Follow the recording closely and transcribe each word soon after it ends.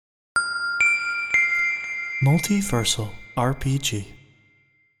Multiversal RPG.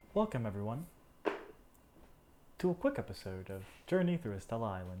 Welcome, everyone, to a quick episode of Journey Through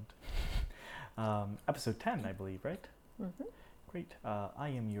Estella Island. Episode 10, I believe, right? Mm-hmm. Great. I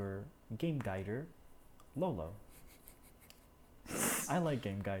am your game guider, Lolo. I like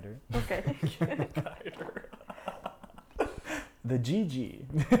game guider. Okay. Game guider. The GG.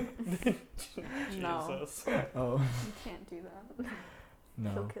 No. Jesus. Oh, You can't do that.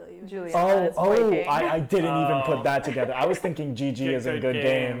 She'll no. kill you. Juliana. I didn't even put that together. I was thinking GG is a good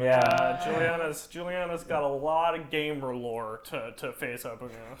game. Yeah. Juliana's got a lot of gamer lore to face up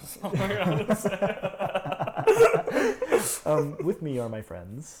against. Oh my God. With me are my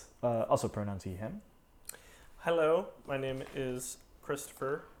friends, also pronouns he, him. Hello, my name is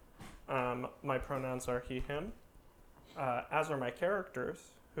Christopher. My pronouns are he, him. As are my characters.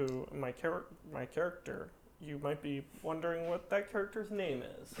 My character. You might be wondering what that character's name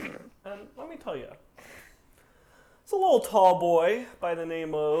is. And let me tell you. It's a little tall boy by the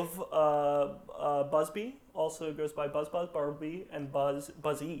name of Busby. Also goes by Buzz, Barbie, and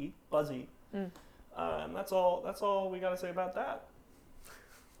Buzzy. Mm. And that's all we gotta say about that.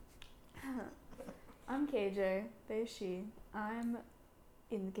 I'm KJ. They, she. I'm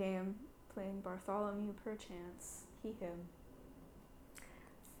in the game playing Bartholomew Perchance. He, him.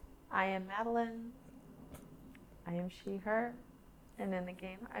 I am Madeline. I am she, her. And in the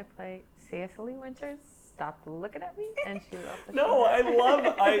game, I play Cecily Winters. Stop looking at me. And she loves the No, I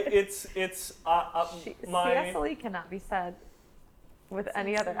love. Cecily cannot be said with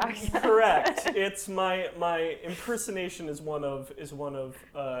any other accent. Correct. It's my impersonation is one of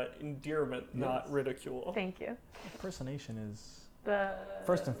endearment, not ridicule. Thank you. Impersonation is The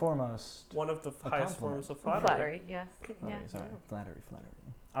first and foremost. One of the A highest compliment. forms of flattery. flattery, yes. Oh, Yeah. sorry, flattery.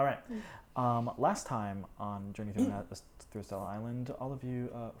 All right. Last time on Journey Through Estella Island, all of you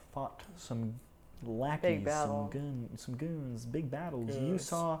fought some lackeys, battle. some goons, big battles. You Goons,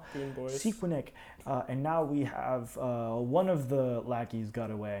 saw Goon boys. Sequinic, and now we have one of the lackeys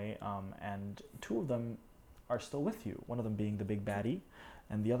got away, and two of them are still with you. One of them being the big baddie,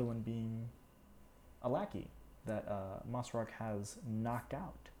 and the other one being a lackey that Mosrock has knocked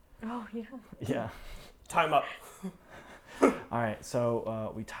out. Oh, yeah. Yeah. Time up. All right,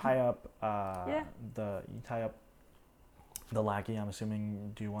 so we tie up Yeah. you tie up the lackey. I'm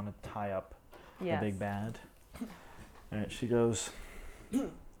assuming. Do you want to tie up Yes. the big bad? All right, she goes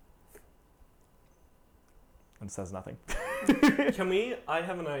and says nothing. I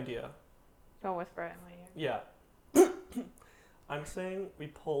have an idea. Don't whisper it in my ear. Yeah. I'm saying we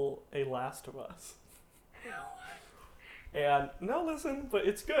pull a Last of Us. And no, listen, but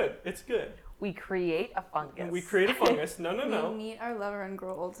it's good. It's good. We create a fungus. We create a fungus. No. We meet our lover and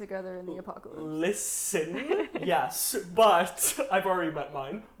grow old together in the apocalypse. Listen, yes, but I've already met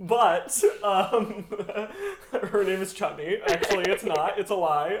mine. But her name is Chutney. Actually, it's not. It's a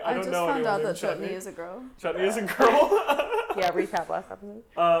lie. I don't just know found anyone out named that Chutney is a girl. Chutney is a girl. Yeah, recap last episode.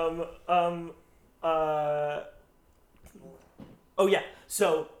 Oh yeah.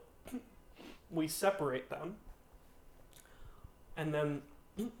 So we separate them, and then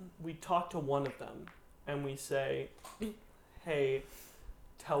we talk to one of them, and we say, "Hey,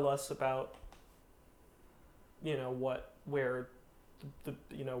 tell us about, where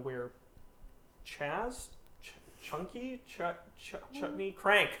Chaz, Chunky, Chutney,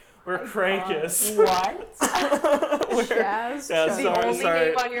 Crank, where Crank is." What? Jazz. Yeah, The sorry, only sorry.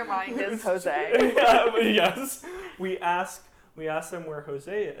 name on your mind is Jose. Yeah, but yes. We ask them where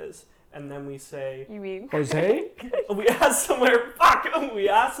Jose is, and then we say, You mean? Jose? we ask them where. Fuck. We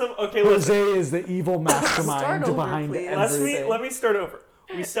ask them. Okay, listen. Jose is the evil mastermind Start over, behind please. everything. Let me start over.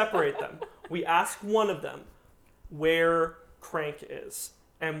 We separate them. We ask one of them where Crank is,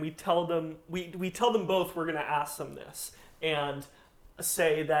 and we tell them both we're gonna ask them this, and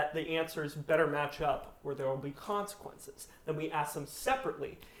say that the answers better match up, or there will be consequences. Then we ask them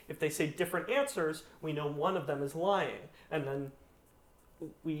separately. If they say different answers, we know one of them is lying, and then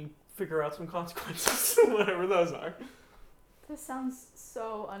we figure out some consequences, whatever those are. This sounds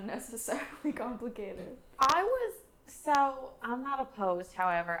so unnecessarily complicated. I'm not opposed,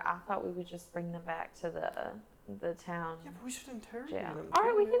 however, I thought we would just bring them back to the town. Yeah, but we should interrogate jail. them.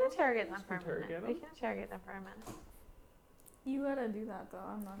 Alright, we too, can you know? interrogate them Just for a minute. interrogate We them. can interrogate them for a minute. You gotta do that though.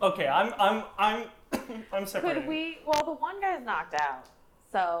 I'm not. Okay, I'm separating. Could we? Well, the one guy's knocked out,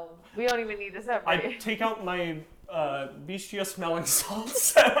 so we don't even need to I separate. take out my bestial smelling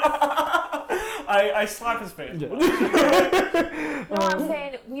salts. I slap his face. No, I'm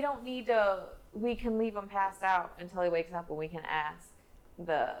saying we don't need to. We can leave him passed out until he wakes up, and we can ask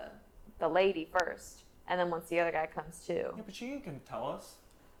the lady first, and then once the other guy comes too. Yeah, but she can tell us.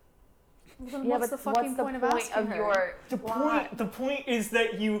 Then Yeah, what's but the fucking what's the point of point asking of her? your The point is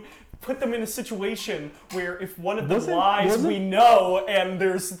that you put them in a situation where if one of them Wasn't- lies, wasn't- we know, and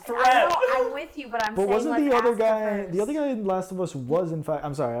there's I threat. know, I'm with you, but I'm But saying wasn't let's the other ask her guy first. the other guy in Last of Us was in fact?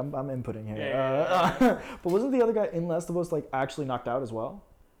 I'm sorry, I'm inputting here. Yeah. But wasn't the other guy in Last of Us like actually knocked out as well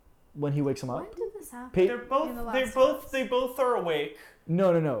when he wakes him When up? did this happen? Pa- They're both. In the They Last both. of Us. They both are awake.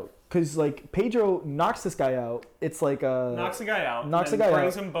 No. Because like Pedro knocks this guy out. It's like Knocks the guy out. knocks and the then guy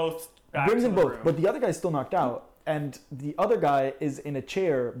brings out. them both back brings to them the both, room. but the other guy's still knocked out, and the other guy is in a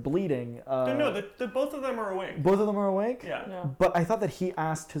chair bleeding. no, the both of them are awake. Both of them are awake. Yeah. Yeah. But I thought that he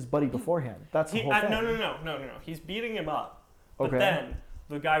asked his buddy beforehand. That's the He, whole thing. no. He's beating him up. But Okay. then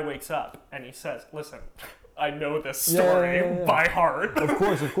the guy wakes up and he says, "Listen, I know this Yeah, story yeah. by heart." Of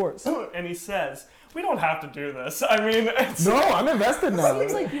course. And he says, "We don't have to do this. I mean, it's, No, I'm invested now.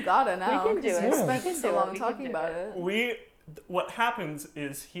 Seems like you gotta now. can do 'cause it. You Yeah. spent We can so do it. long We talking can do about it. it. what happens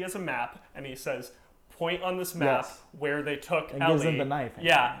is he has a map and he says, point on this map Yes. where they took And Ellie. gives him the knife.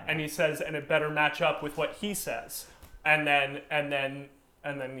 Yeah, and he says, and it better match up with what he says, and then it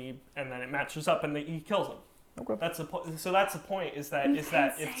matches up, and he kills him. Okay. That's the point. So that's the point. Is that We it's can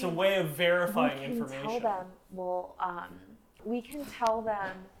a say- way of verifying we can information. tell them. Well, we can tell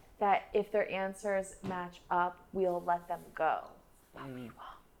them that if their answers match up, we'll let them go. But we won't.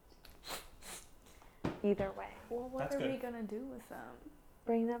 Either way, Well, what That's are we good. gonna do with them?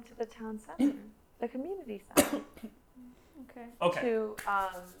 bring them to the town center, the community center, Okay. Okay, to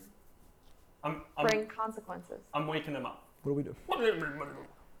I'm bring consequences. I'm waking him up. What do we do?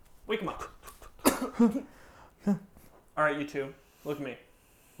 Wake him up. All right, you two, look at me.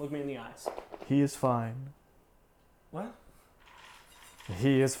 Look me in the eyes. He is fine. What?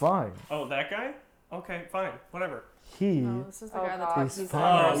 He is fine. Oh, that guy? Okay, fine, whatever. He. No, this is the Oh, guy God, that he's talks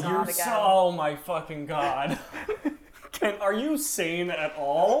fine. Oh, Fingers you're again. so. Oh my fucking god. Are you sane at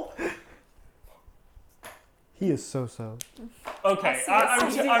all? He is so. Okay,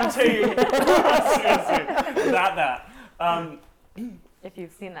 I'll see I'm taking seriously that. If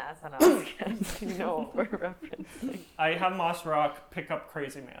you've seen the SNL sketch, you know what we're referencing. I have Moss Rock pick up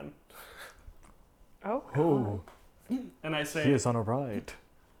Crazy Man, Oh, Oh, and I he say, is on a ride.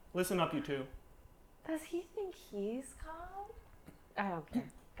 "Listen up, you two. does he think he's God? I don't care.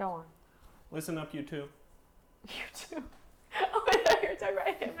 Go on. Listen up, you two. You too. Oh, I thought you were talking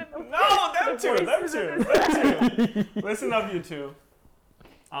about him and the No, them the two, them voices in two, his them two. Listen up, you two.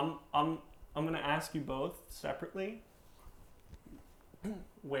 I'm gonna ask you both separately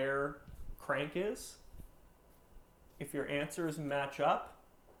where Crank is. If your answers match up,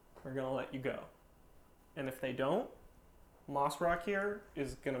 we're gonna let you go. And if they don't, Moss Rock here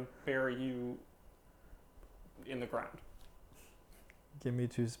is gonna bury you in the ground. Give me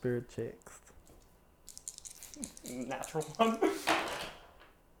 2 spirit checks. Natural one.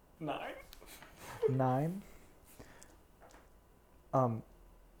 9. 9.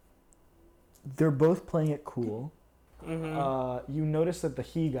 They're both playing it cool. Mm-hmm. You notice that the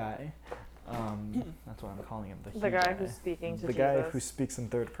he guy, that's what I'm calling him, the he The guy who's speaking to the Jesus. guy who speaks in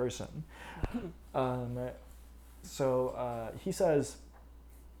third person. He says,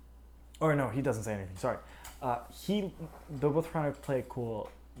 or no, he doesn't say anything. Sorry. They're both trying to play it cool.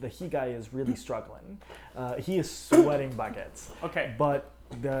 The he guy is really struggling. He is sweating buckets. Okay. But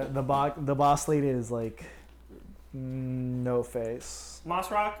the boss lady is like, no face.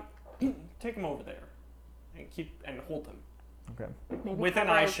 Moss Rock, take him over there and hold him. Okay. Maybe With an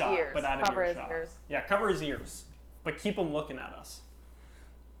cover eye his shot, ears. but out of cover his earshot. ears. Yeah, cover his ears, but keep him looking at us.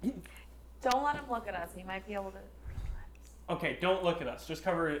 Don't let him look at us. He might be able to. Okay, don't look at us. Just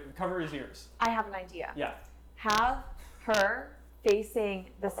cover his ears. I have an idea. Yeah. Have her facing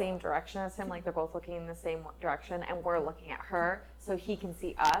the same direction as him, like they're both looking in the same direction, and we're looking at her, so he can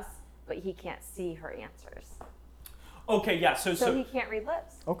see us, but he can't see her answers. Okay, yeah. So So he can't read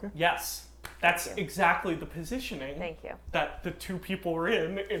lips. Okay. yes, that's Thank you. exactly the positioning Thank you. that the two people were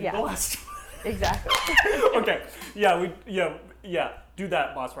in Yeah. the last. Exactly. Okay. Yeah. Do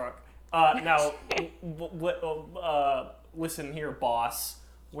that, Boss Rock. Now, listen here, boss.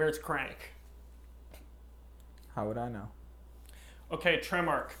 Where's Crank? How would I know? Okay,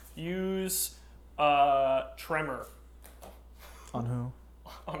 Tremark. Use Tremor On who?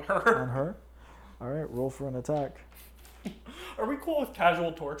 on her. On her? Alright, roll for an attack. Are we cool with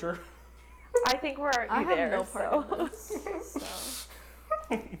casual torture? I think we're already I have there. no part so. in this. So.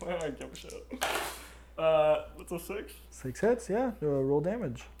 I don't give a shit. What's a 6? 6 hits, yeah. Roll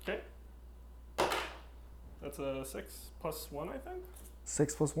damage. Okay. That's a 6 plus 1, I think.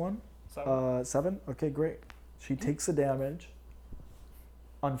 6 plus 1? 7. 7? Okay, great. She takes the damage,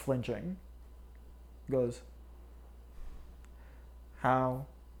 unflinching, goes, how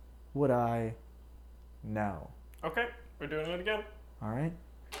would I know? Okay, we're doing it again. All right.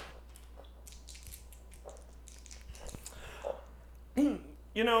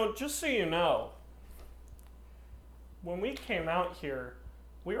 You know, just so you know, when we came out here,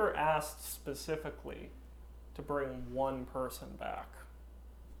 we were asked specifically to bring one person back.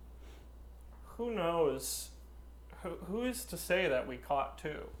 Who knows? Who is to say that we caught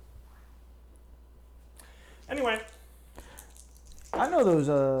two? Anyway, I know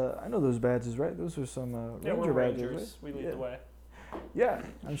those badges, right? Those are some yeah, ranger we're badges, rangers. right? We lead Yeah. the way. Yeah,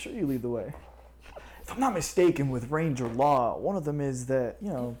 I'm sure you lead the way. If I'm not mistaken, with ranger law, one of them is that,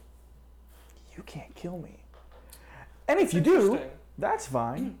 you can't kill me. And if you do, Interesting. that's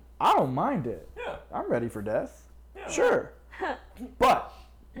fine. I don't mind it. Yeah. I'm ready for death. Yeah. Sure. But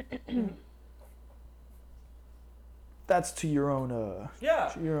that's to your own Yeah.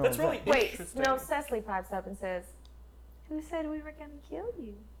 to your That's own really Wait, interesting. no, Cecily pipes up and says, "Who said we were gonna kill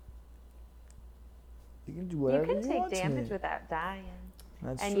you? You can do whatever You can take want to damage me. without dying,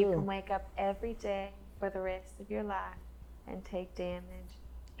 That's and true. you can wake up every day for the rest of your life and take damage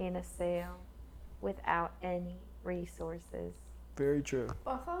in a cell without any resources." Very true.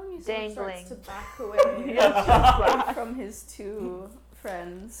 Bartholomew sort of Dangling. starts to back away from his two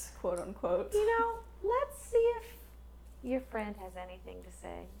friends, quote unquote. You know, let's see if your friend has anything to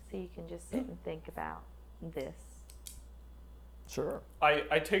say, so you can just sit and think about this. Sure.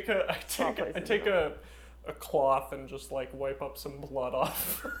 I take places a cloth and just like wipe up some blood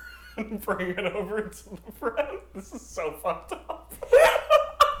off and bring it over to the friend. This is so fucked up.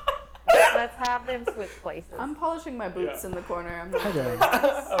 Let's have them switch places. I'm polishing my boots Yeah. in the corner. I'm not Okay.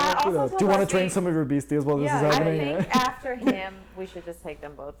 I also Do you told want to us train we- some of your beasties while this Yeah, is I I happening? think after him, we should just take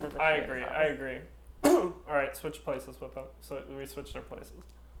them both to the I sheriff's agree. office. I agree. All right, switch places with them. So we switched our places.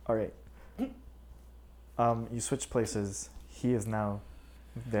 All right. You switch places. He is now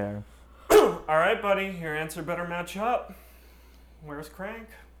there. All right, buddy. Your answer better match up. Where's Crank?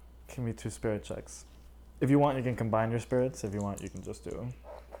 Give me 2 spirit checks. If you want, you can combine your spirits. If you want, you can just do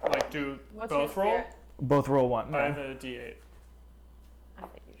Like, do What's your both roll? spirit? both. Roll 1. I have a D8. I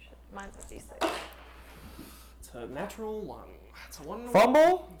think you should. Mine's a D6. It's a natural 1. It's a 1.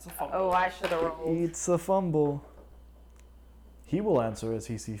 Fumble? It's a fumble. Oh, I should have rolled. It's a fumble. He will answer as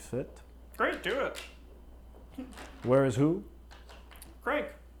he sees fit. Great, do it. Where is who? Crank.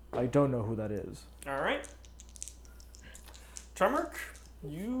 I don't know who that is. All right. Tremor.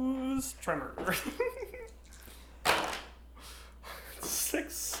 Use Tremor.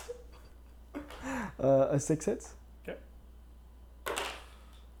 6. A 6 hits. It's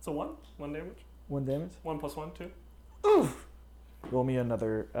a 1. 1 damage. 1 damage. 1 plus 1, 2. Oof. Roll me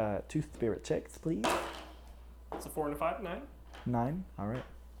another 2 spirit checks, please. It's a 4 and a 5, 9. 9. All right.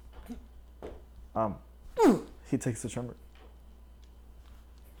 He takes the tremor.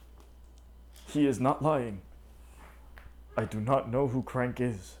 He is not lying. I do not know who Crank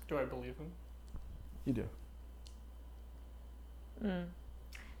is. Do I believe him? You do.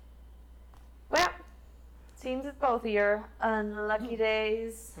 Well, seems it's both of your unlucky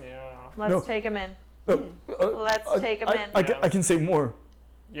days. Yeah. Let's No. take them in. Let's take 'em in. I can say more.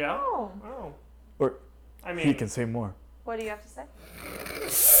 Yeah? Oh, Oh. Or I mean, he can say more. what do you have to say?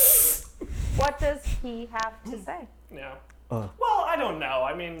 What does he have to say? yeah. Uh. Well, I don't know.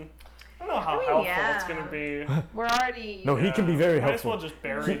 I mean, I don't know how I mean, helpful yeah. it's going to be. We're already. No, he can be very Might as helpful. well just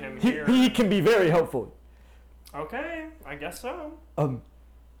bury him He, here. he can be very helpful. Okay, I guess so.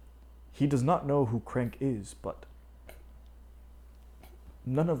 He does not know who Crank is, but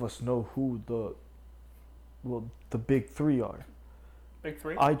none of us know who the big 3 are. Big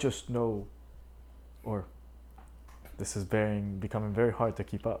 3? I just know, or this is becoming very hard to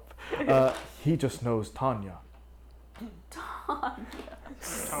keep up. He just knows Tanya.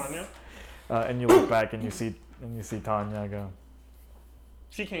 Tanya? And you look back and you see Tanya go.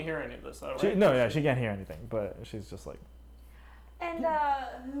 She can't hear any of this, though, right? She can't hear anything, but she's just like, And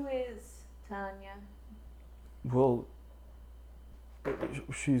who is Tanya? well,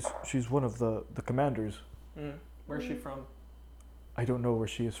 she's one of the commanders. Where's she from? I don't know where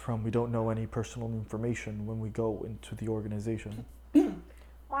she is from. We don't know any personal information when we go into the organization.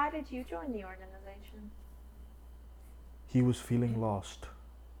 Why did you join the organization? He was feeling lost,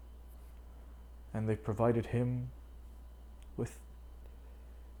 and they provided him with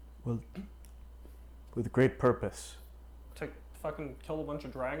great purpose. To fucking kill a bunch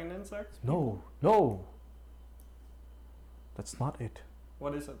of dragon insects? No, that's not it.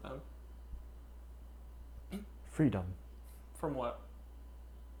 What is it then? Freedom. From what?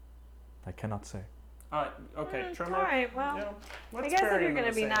 I cannot say. Okay, Tremor. Alright, well, Yeah, I let's guess if bury you're him in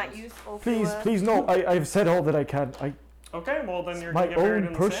going to the be not sands. useful to Please, us. please, no. I've said all that I can. Okay, well then you're My gonna get buried own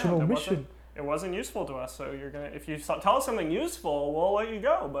in the personal sand. mission. It wasn't useful to us, so you're gonna. If you tell us something useful, we'll let you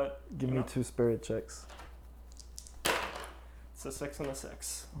go. But Give you me know. 2 spirit checks. It's a 6 and a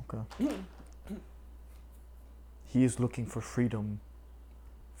 6. Okay. He is looking for freedom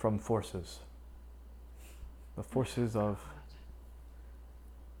from forces. The forces of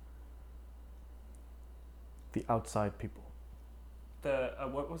the outside people. The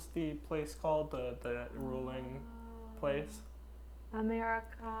what was the place called? The ruling place. America.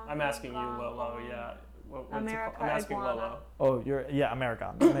 I'm asking you, Lolo. Yeah. What's it called? America I'm asking Iguana. Lolo. Oh, you're American.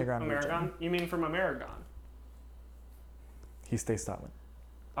 American. Amerigon? You mean from Amerigon? He stays silent.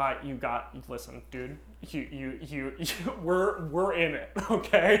 Listen, dude. You we're in it,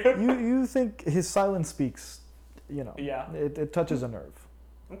 okay? You think his silence speaks, Yeah. it touches a nerve.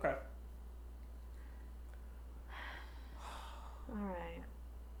 Okay. All right.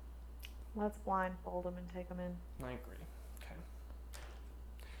 Let's blindfold him and take him in. I agree.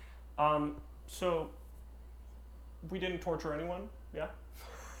 Okay. So we didn't torture anyone, yeah?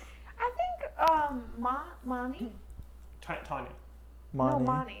 I think Mani. Tanya. Mani. No,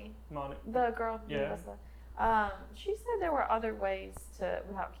 Mani. Moni. The girl who Yeah. was she said there were other ways to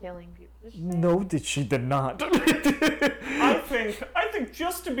without killing people. Did she say? No, she did not. I think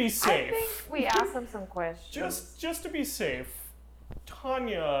just to be I safe. think we asked him some questions. Just to be safe.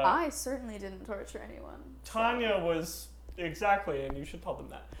 Tanya I certainly didn't torture anyone. Tanya was exactly, and you should tell them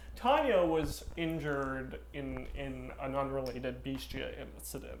that. Tanya was injured in an unrelated Beastia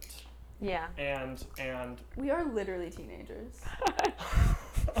incident. Yeah. And We are literally teenagers.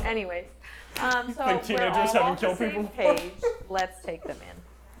 Anyways, so Like we're teenagers all haven't on the killed same people? page. Let's take them in.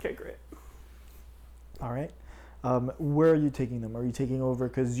 okay, great. All right. Where are you taking them? Are you taking over?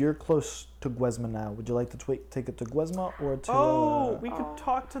 Because you're close to Guesma now. Would you like to take it to Guesma or to... We could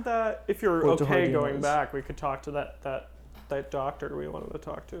talk to that if you're Or to okay going Hardina's. back. We could talk to that doctor we wanted to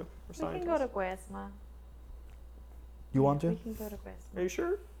talk to. Or We scientist. can go to Guesma. You want to? We can go to Guesma. Are you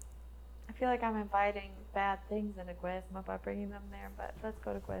sure? I feel like I'm inviting bad things into Guesma by bringing them there, but let's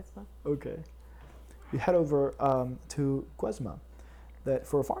go to Guesma. Okay. You head over to Guesma. That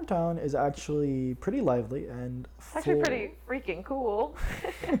for a farm town is actually pretty lively and It's actually pretty freaking cool.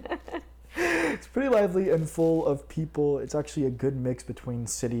 It's pretty lively and full of people. It's actually a good mix between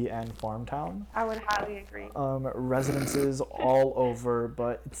city and farm town. I would highly agree. Residences all over,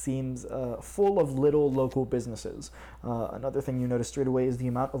 but it seems full of little local businesses. Another thing you notice straight away is the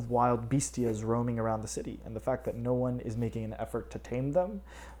amount of wild bestias roaming around the city, and the fact that no one is making an effort to tame them.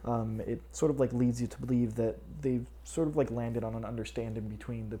 It sort of like leads you to believe that they've sort of like landed on an understanding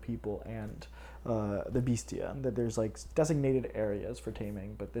between the people and the bestia, that there's like designated areas for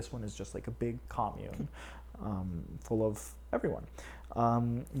taming, but this one is just like a big commune full of everyone.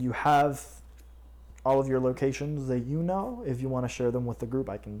 You have all of your locations that you know. If you want to share them with the group,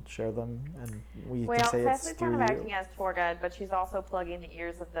 I can share them, and we Well, can say it's Cecily's kind through of you. acting as tour guide, but she's also plugging the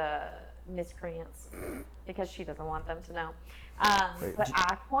ears of the miscreants because she doesn't want them to know. Wait, But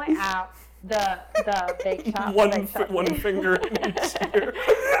I point out the bake shop. One finger in each ear.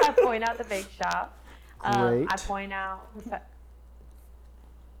 I point out the bake shop. Great. I point out.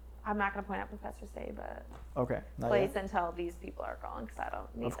 I'm not going to point out Professor Say, but Okay, not place yet. until these people are gone because I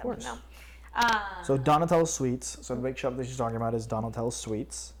don't need Of them course. to know. So Donatello's Sweets. So the bake shop that she's talking about is Donatello's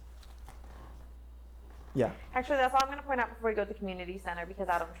Sweets. Yeah. Actually, that's all I'm going to point out before we go to the community center because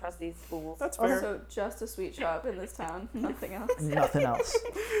I don't trust these fools. That's fair. Also, just a sweet shop in this town, nothing else. Nothing else.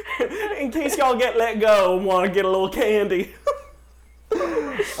 In case y'all get let go and want to get a little candy.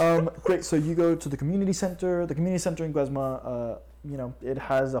 Great. So you go to the community center. The community center in Guesma, it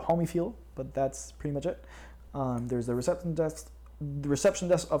has a homey feel, but that's pretty much it. There's the reception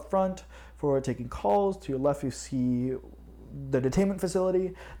desk up front for taking calls. To your left, you see the detainment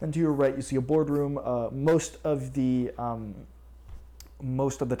facility. Then to your right, you see a boardroom. Most of the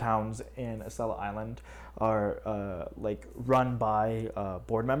towns in Estella Island are run by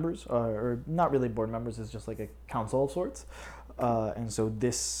board members, or not really board members. It's just like a council of sorts. And so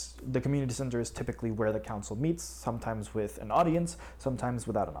the community center is typically where the council meets, sometimes with an audience, sometimes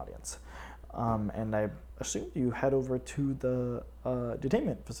without an audience. And I assume you head over to the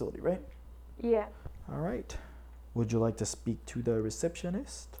detainment facility, right? Yeah. All right. Would you like to speak to the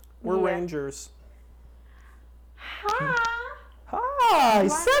receptionist? We're Yeah. rangers. Hi. Hi, Wow.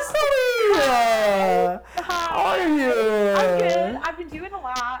 Cecily! How are you? I'm good. I've been doing a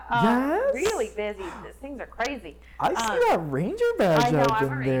lot. Yes? Really busy. These things are crazy. I see that ranger badge I know, up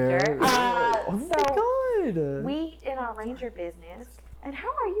I'm in a there. ranger. Oh my god. We in our ranger business. And how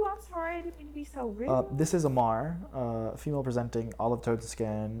are you? I'm sorry, I didn't mean to be so rude. This is Amar, female presenting, olive toned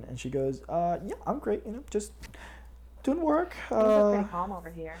skin, and she goes, yeah, I'm great, just Doing work. Things are pretty calm over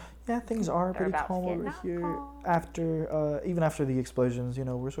here. Yeah, things are They're pretty about to calm get over not here. calm. After, even after the explosions,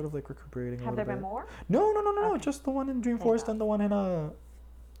 we're sort of like recuperating a Have little there bit. been more? No, Okay. just the one in Dream Thank Forest God. and the one in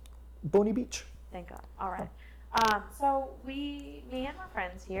Boney Beach. Thank God. All right. So me and my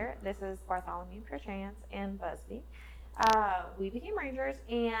friends here, this is Bartholomew Perchance and Busby. We became rangers,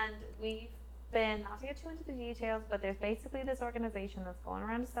 and we've been, not to get too into the details, but there's basically this organization that's going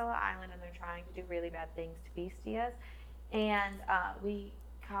around Stella Island, and they're trying to do really bad things to Beastias. And we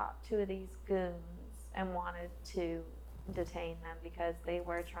caught 2 of these goons and wanted to detain them because they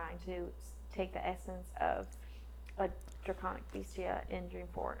were trying to take the essence of a draconic Beastia in Dream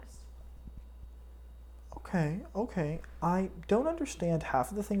Forest. Okay. I don't understand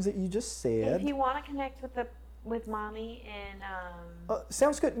half of the things that you just said. If you want to connect with mommy and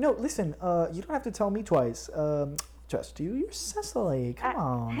Sounds good. No, listen, you don't have to tell me twice. Just you. You're Cecily. Come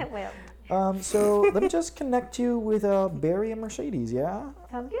on. well, So let me just connect you with Barry and Mercedes, yeah?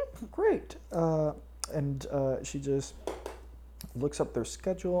 sounds good. Great. And she just looks up their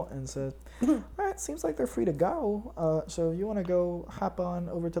schedule and says, all right, seems like they're free to go. So if you want to go hop on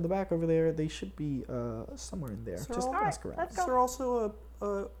over to the back over there, they should be somewhere in there. So Just all right, ask around. let's Is go. there also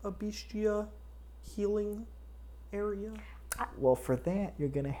a Beastia healing area? Well, for that, you're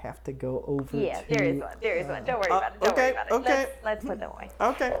going to have to go over Yeah, to... there is one. There is one. Don't worry about it. Don't okay, worry about it. okay. Let's put them away.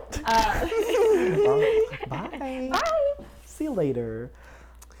 Okay. Bye. Bye. See you later.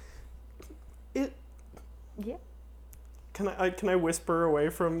 Yeah. Can I whisper away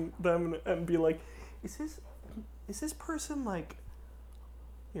from them and be like, is this person like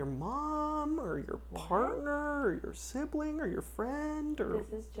your mom or your partner or your sibling or your friend or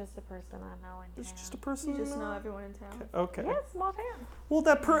This is just a person I know in it's town. just a person? You just you know everyone in town. Okay. Yeah, small town. Well,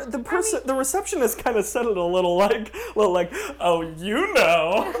 the receptionist kind of said it a little like, oh, you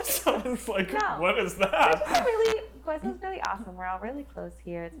know. So it's like, No. what is that? Questle's really awesome. We're all really close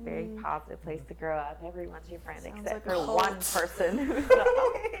here. It's a very positive place to grow up. Everyone's your friend Sounds except like a for cult. one person who's not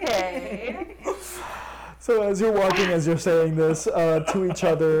okay. So as you're walking, as you're saying this to each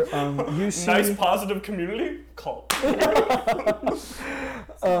other, you see... Nice positive community cult. Small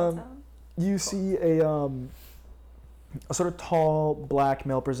town. You see a sort of tall, black,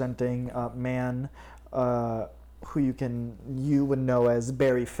 male-presenting man who you would know as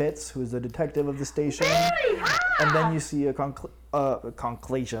Barry Fitz, who is the detective of the station. And then you see a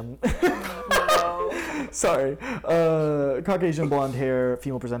Caucasian. Sorry, Caucasian blonde hair,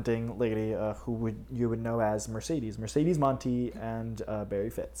 female-presenting lady who you would know as Mercedes Monty, and Barry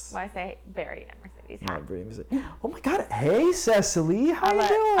Fitz. Well, I say Barry and Mercedes. Yeah, Barry and Mercedes. Oh my God! Hey, Cecily, how I you let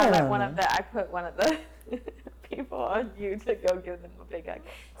doing? I put one of the people on you to go give them a big hug.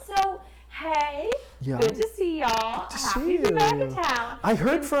 So, hey, Yeah. good to see y'all. to Happy see to be back you. in town. I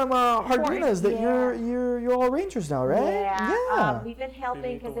heard from Hardina's that Yeah. you're all Rangers now, right? Yeah. We've been helping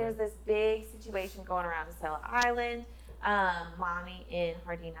Big because boy. there's this big situation going around in Stella Island. Mommy and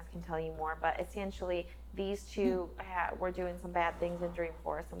Hardina's can tell you more, but essentially these two were doing some bad things in Dream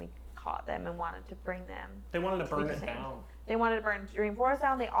Forest, and we caught them and wanted to bring them. They wanted to burn it Interesting. down. They wanted to burn Dream Forest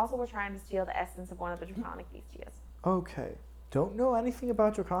down. They also were trying to steal the essence of one of the draconic Beastias. Okay. Don't know anything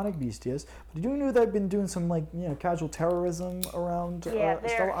about Draconic Beastias, but I do know they've been doing some casual terrorism around Yeah, Stella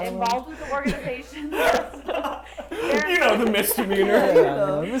they're Island. involved with the organization. You know the misdemeanor. Yeah,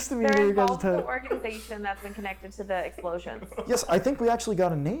 They're misdemeanor casual involved with the terror. organization that's been connected to the explosions. Yes, I think we actually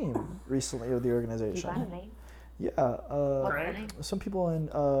got a name recently of the You organization. got a name? Yeah. What's the Frank? name? Some people in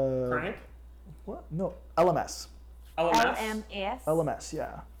Frank? what? No, LMS. LMS? LMS. LMS.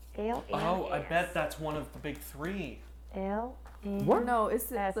 Yeah. LMS. Oh, I bet that's one of the big 3. L. What? No, it's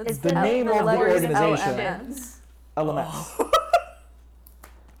That's- it's the name of the letters organization. LMS. LMS.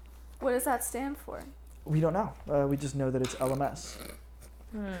 What does that stand for? We don't know. We just know that it's LMS.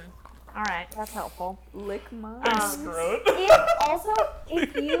 All right, that's helpful. Lick my. Screwed.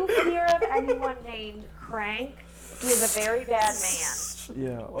 If you hear of anyone named Crank, he is a very bad man.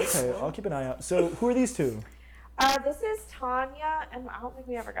 Yeah. Okay. I'll keep an eye out. So who are these two? This is Tanya, and I don't think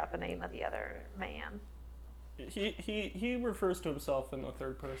we ever got the name of the other man. He refers to himself in the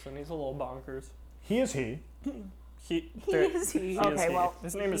third person. He's a little bonkers. He is he. is he. He Okay, is he. well,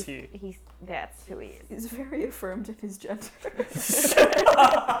 His name is he. That's who he is. He's very affirmed in his gender.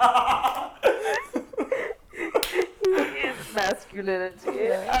 Masculinity.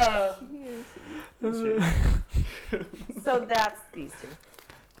 So that's these two.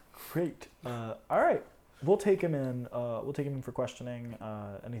 Great. All right. We'll take him in. We'll take him in for questioning.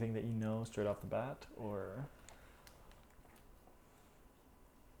 Anything that you know straight off the bat, or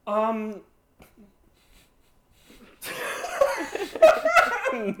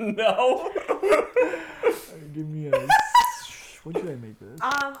No. Give me a. What should I make this?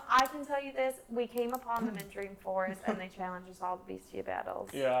 I can tell you this: we came upon them in Dream Forest, and they challenged us all to Beastia battles.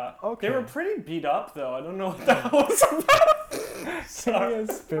 Yeah. Okay. They were pretty beat up though. I don't know what that was about. Give me a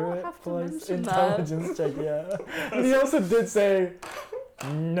spirit have to plus mention intelligence check. Yeah. And he also did say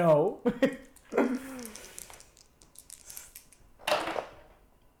no.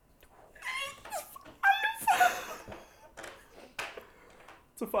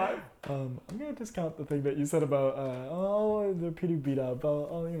 It's a 5. I'm gonna discount the thing that you said about they're pretty beat up.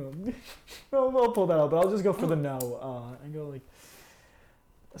 I'll I'll pull that out, but I'll just go for the no. And go like,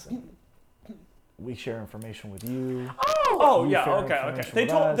 listen, we share information with you. Oh You yeah. share Okay. information They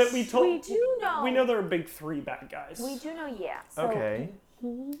with told us. that we told. We do know. We know there are big 3 bad guys. We do know, yeah. So Okay.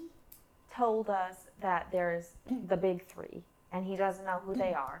 He told us that there's the big 3, and he doesn't know who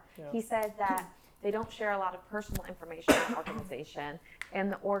they are. Yeah. He said that they don't share a lot of personal information in the organization,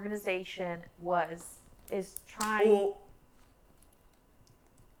 and the organization is trying. Well,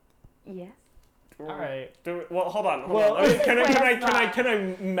 Yes. All right. Well, hold on. Well, I mean, can Quest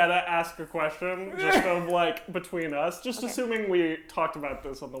I meta ask a question just of like between us? Just Okay. assuming we talked about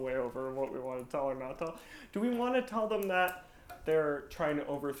this on the way over and what we want to tell or not tell. Do we want to tell them that they're trying to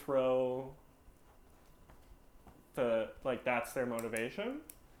overthrow that's their motivation?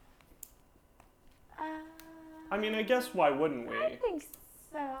 I mean, I guess why wouldn't we? I think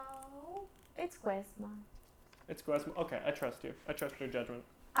so. It's Questma. It's Guesma. Okay, I trust you. I trust your judgment.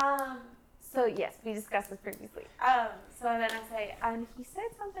 So yes, we discussed this previously. So then I say, and he said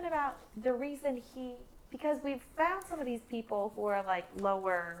something about the reason because we've found some of these people who are like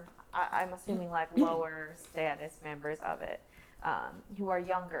lower, I'm assuming like lower status members of it, who are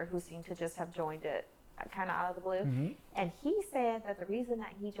younger, who seem to just have joined it kind of out of the blue. Mm-hmm. And he said that the reason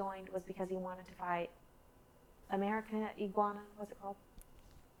that he joined was because he wanted to fight American Iguana. What's it called?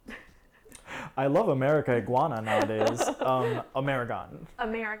 I love America Iguana nowadays. American.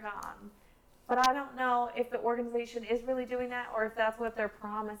 American. But I don't know if the organization is really doing that or if that's what they're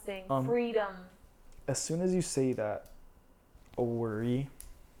promising. Freedom. As soon as you say that, a worry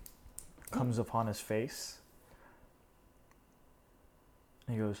comes upon his face.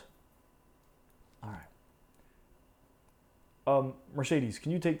 And he goes, all right. Mercedes,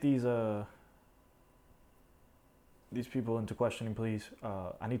 can you take these people into questioning, please?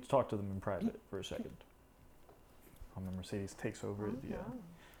 I need to talk to them in private for a second. And Mercedes takes over the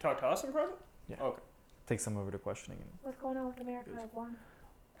Talk to us in private? Yeah. Okay. takes them over to questioning. What's going on with American Iguana?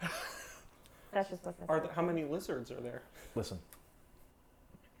 That's just what that's How many lizards are there? Listen.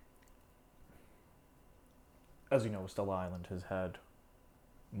 As you know, Stella Island has had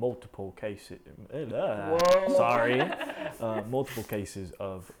multiple cases. Sorry, multiple cases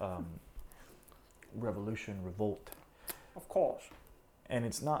of revolution, revolt, Of course. and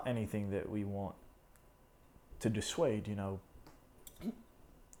it's not anything that we want to dissuade.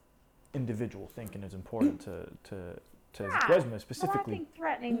 Individual thinking is important to Guesma But I specifically. think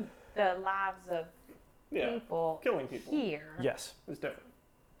threatening the lives of Yeah. people Killing people here. Yes, is different.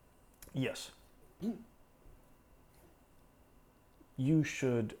 yes. You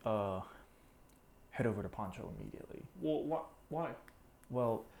should head over to Poncho immediately. Well, why?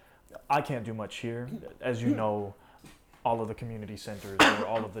 Well, I can't do much here. As you know, all of the community centers or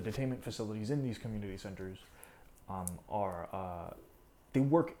all of the detainment facilities in these community centers they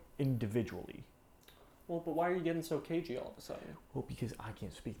work individually. Well, but why are you getting so cagey all of a sudden? Well, because I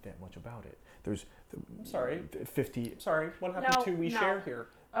can't speak that much about it. There's Sorry. 50. Sorry, what happened No, to we no. share here?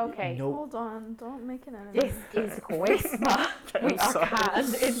 Okay. No, Hold on, don't make an enemy. This is Questma. We are sorry.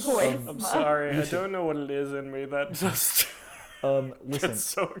 kind in Questma. I'm sorry, Listen. I don't know what it is in me that just listen. gets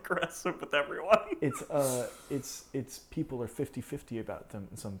so aggressive with everyone. It's people are 50-50 about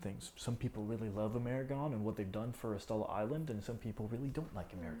some things. Some people really love Amerigon and what they've done for Estella Island, and some people really don't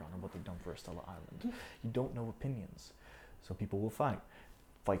like Amerigon and what they've done for Estella Island. You don't know opinions. So people will fight.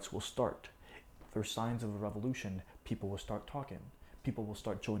 Fights will start. If there's signs of a revolution, people will start talking. People will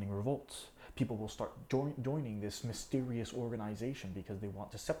start joining revolts. People will start joining this mysterious organization because they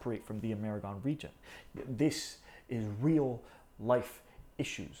want to separate from the Amerigon region. This is real life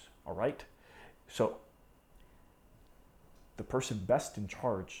issues, all right? So the person best in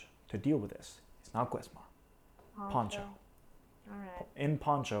charge to deal with this is not Guesma. Poncho. All right. In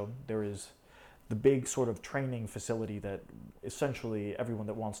Poncho, there is the big sort of training facility that essentially everyone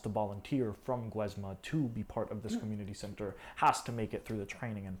that wants to volunteer from Guesma to be part of this community center has to make it through the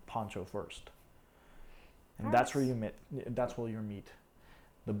training in Poncho first. And that's where you meet. That's where you meet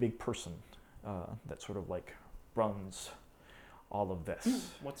the big person that sort of like runs all of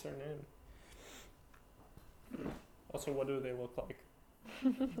this. What's her name? Also, what do they look like?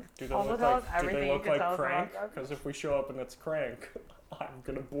 Do they Also look tell us like, do everything they you look can like tell us about Crank? Grogu. Because if we show up and it's Crank, I'm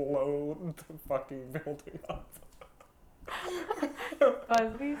gonna blow the fucking building up.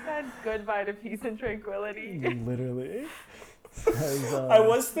 Busby said goodbye to peace and tranquility. Literally. 'Cause, I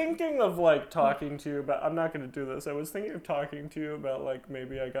was thinking of like talking to you about. I'm not gonna do this. I was thinking of talking to you about like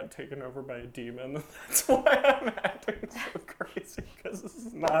maybe I got taken over by a demon. That's why I'm acting so crazy because this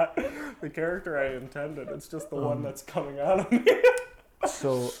is not the character I intended. It's just the one that's coming out of me.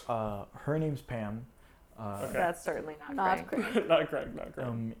 So, her name's Pam. Okay. That's certainly not, Not Crank. great. Not Greg. Not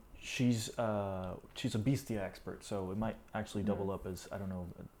Greg. She's a Bestia expert, so it might actually double up as, I don't know.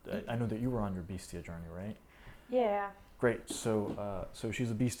 I know that you were on your Bestia journey, right? Yeah. Great. So, so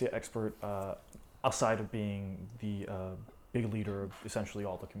she's a Bestia expert, outside of being the big leader of essentially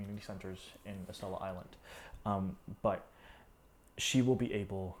all the community centers in Estella Island. But she will be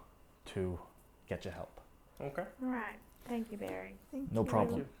able to get you help. Okay. All right. Thank you, Barry. Thank No you.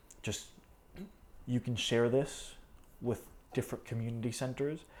 problem. Just, you can share this with different community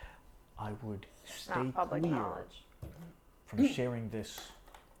centers. I would stay Not public clear knowledge. from sharing this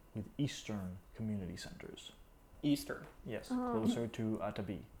with Eastern community centers. Eastern. Yes, Oh. closer to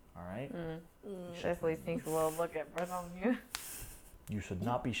Atabi. All right. Cecily sneaks a little look at Bartholomew. You should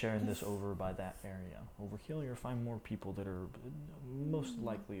not be sharing this over by that area. Over here, you'll find more people that are most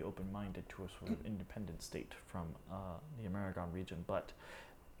likely open-minded to a sort of independent state from the American region. But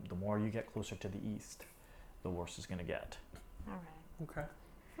the more you get closer to the east, the worse it's gonna get. All right. Okay.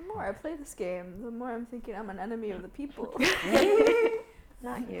 The more I play this game, the more I'm thinking I'm an enemy of the people.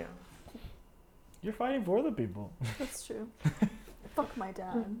 Not you. You're fighting for the people. That's true. Fuck my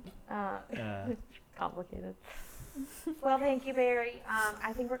dad. Complicated. Well, thank you, Barry.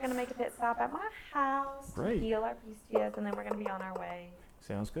 I think we're going to make a pit stop at my house Great. to heal our bestias, and then we're going to be on our way.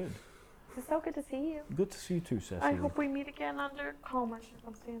 Sounds good. It's so good to see you. Good to see you too, Cecily. I hope we meet again under calmer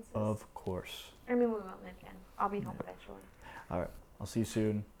circumstances. Of course. I mean, we won't meet again. I'll be home eventually. All right. I'll see you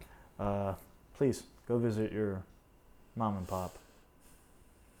soon. Please go visit your mom and pop.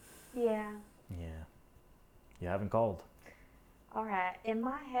 Yeah. Yeah. You haven't called. All right. In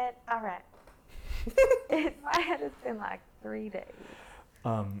my head, all right. In my head, it's been like 3 days.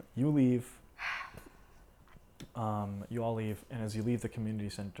 You leave. You all leave, and as you leave the community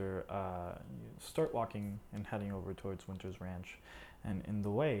center, you start walking and heading over towards Winter's Ranch. And in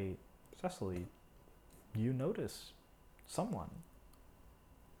the way, Cecily, you notice someone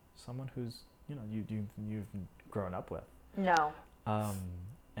who's you've grown up with. No.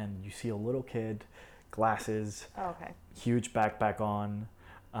 And you see a little kid, glasses, Okay. huge backpack on,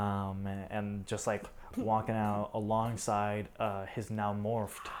 and just like walking out alongside his now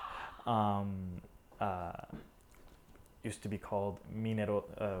morphed, used to be called Minero.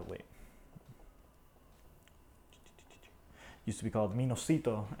 Used to be called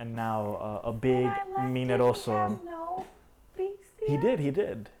Minosito, and now a big Mineroso. No beastie. He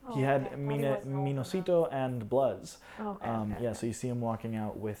did. Oh, He had okay. I thought he was old Minosito and Bloods. Okay. Yeah, so you see him walking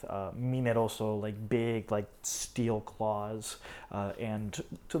out with Mineroso, like big, like steel claws, and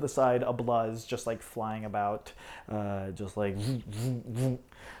to the side a Bluzz just like flying about, just like,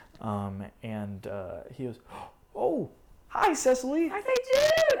 and he goes, "Oh, hi, Cecily." I say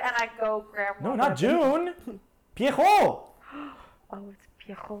June, and I go grab. No, one not of the- June. Pierrot. Oh, it's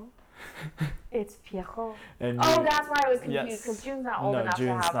Pierrot. It's Pierrot. And Oh, you- that's why I was confused yes. because June's not old No, enough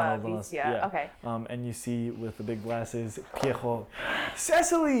June's to not have old a enough, beast yet. yeah. Okay. And you see with the big glasses, Pierrot.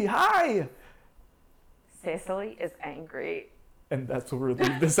 Cecily, hi. Cecily is angry. And that's where we'll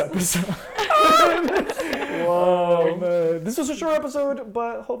leave this episode. This was a short episode,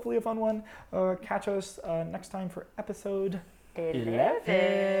 but hopefully a fun one. Catch us next time for episode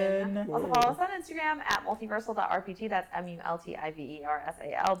 11. Also follow us on Instagram at multiversal.rpg. That's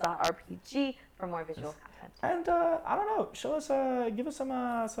multiversal.rpg for more visual content. And I don't know, show us, give us some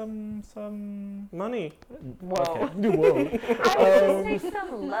Money. Whoa. Okay. Whoa. I would say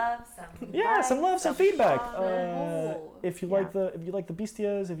some love, some Yeah, likes, some love, some feedback. comments. If you Yeah. like the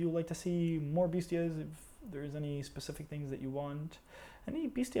bestias, if you would like to see more bestias, if there's any specific things that you want, any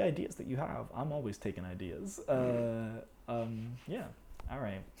bestia ideas that you have, I'm always taking ideas. Yeah. All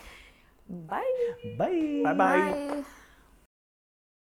right. Bye. Bye. Bye-bye. Bye.